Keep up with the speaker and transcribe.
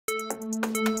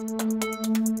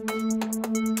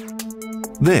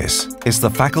This is the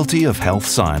Faculty of Health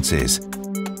Sciences.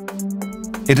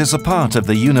 It is a part of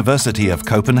the University of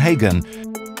Copenhagen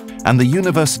and the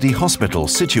University Hospital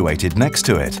situated next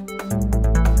to it.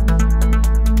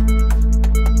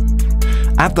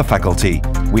 At the faculty,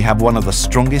 we have one of the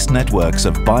strongest networks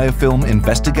of biofilm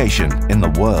investigation in the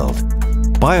world.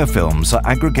 Biofilms are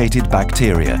aggregated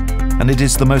bacteria, and it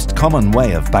is the most common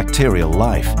way of bacterial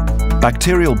life.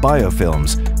 Bacterial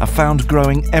biofilms are found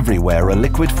growing everywhere a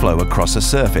liquid flow across a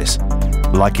surface,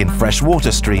 like in fresh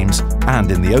water streams and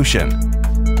in the ocean.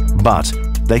 But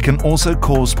they can also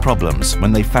cause problems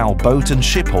when they foul boat and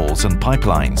ship hulls and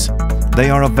pipelines.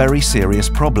 They are a very serious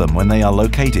problem when they are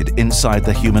located inside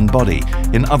the human body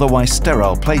in otherwise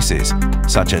sterile places,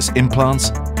 such as implants,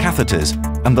 catheters,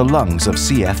 and the lungs of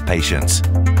CF patients.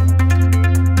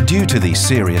 Due to these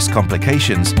serious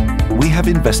complications, we have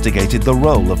investigated the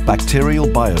role of bacterial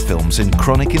biofilms in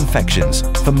chronic infections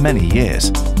for many years.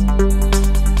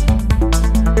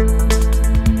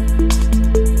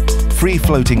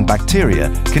 Free-floating bacteria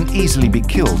can easily be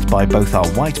killed by both our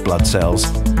white blood cells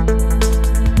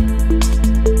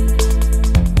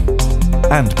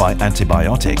and by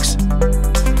antibiotics.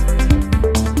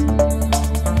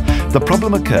 The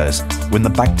problem occurs when the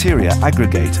bacteria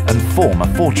aggregate and form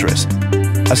a fortress,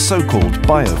 a so-called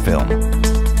biofilm.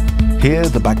 Here,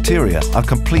 the bacteria are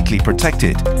completely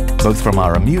protected, both from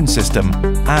our immune system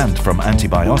and from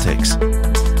antibiotics.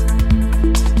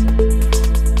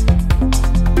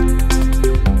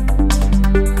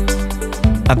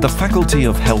 At the Faculty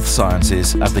of Health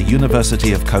Sciences at the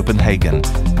University of Copenhagen,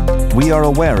 we are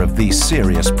aware of these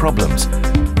serious problems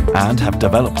and have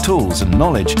developed tools and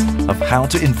knowledge of how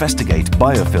to investigate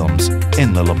biofilms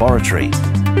in the laboratory.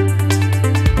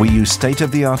 We use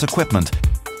state-of-the-art equipment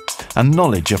and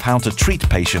knowledge of how to treat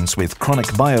patients with chronic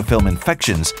biofilm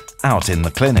infections out in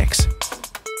the clinics.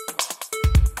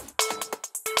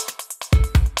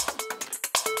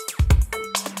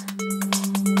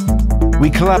 We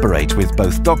collaborate with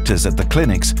both doctors at the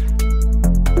clinics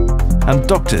and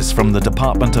doctors from the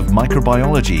Department of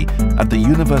Microbiology at the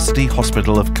University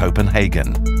Hospital of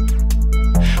Copenhagen.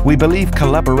 We believe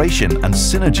collaboration and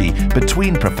synergy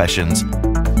between professions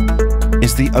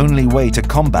is the only way to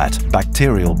combat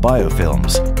bacterial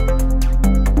biofilms.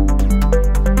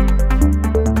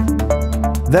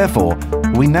 Therefore,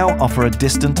 we now offer a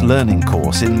distant learning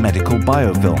course in medical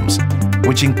biofilms,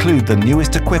 which include the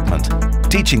newest equipment,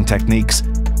 teaching techniques,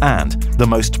 and the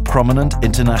most prominent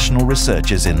international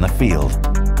researchers in the field.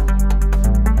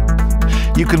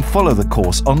 You can follow the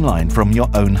course online from your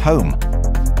own home,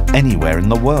 anywhere in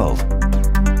the world.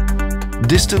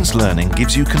 Distance learning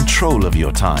gives you control of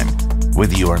your time,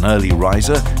 whether you're an early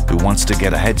riser who wants to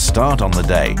get a head start on the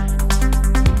day,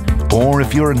 or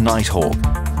if you're a nighthawk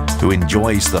who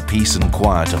enjoys the peace and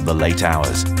quiet of the late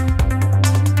hours.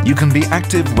 You can be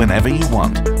active whenever you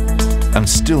want and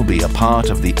still be a part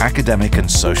of the academic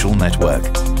and social network.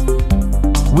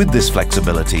 With this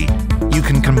flexibility, you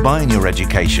can combine your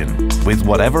education with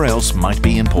whatever else might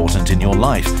be important in your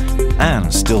life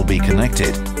and still be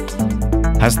connected.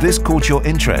 Has this caught your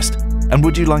interest? And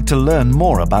would you like to learn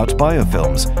more about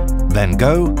biofilms? Then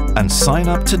go and sign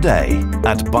up today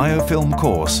at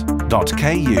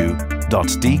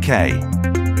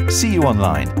biofilmcourse.ku.dk. See you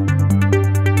online.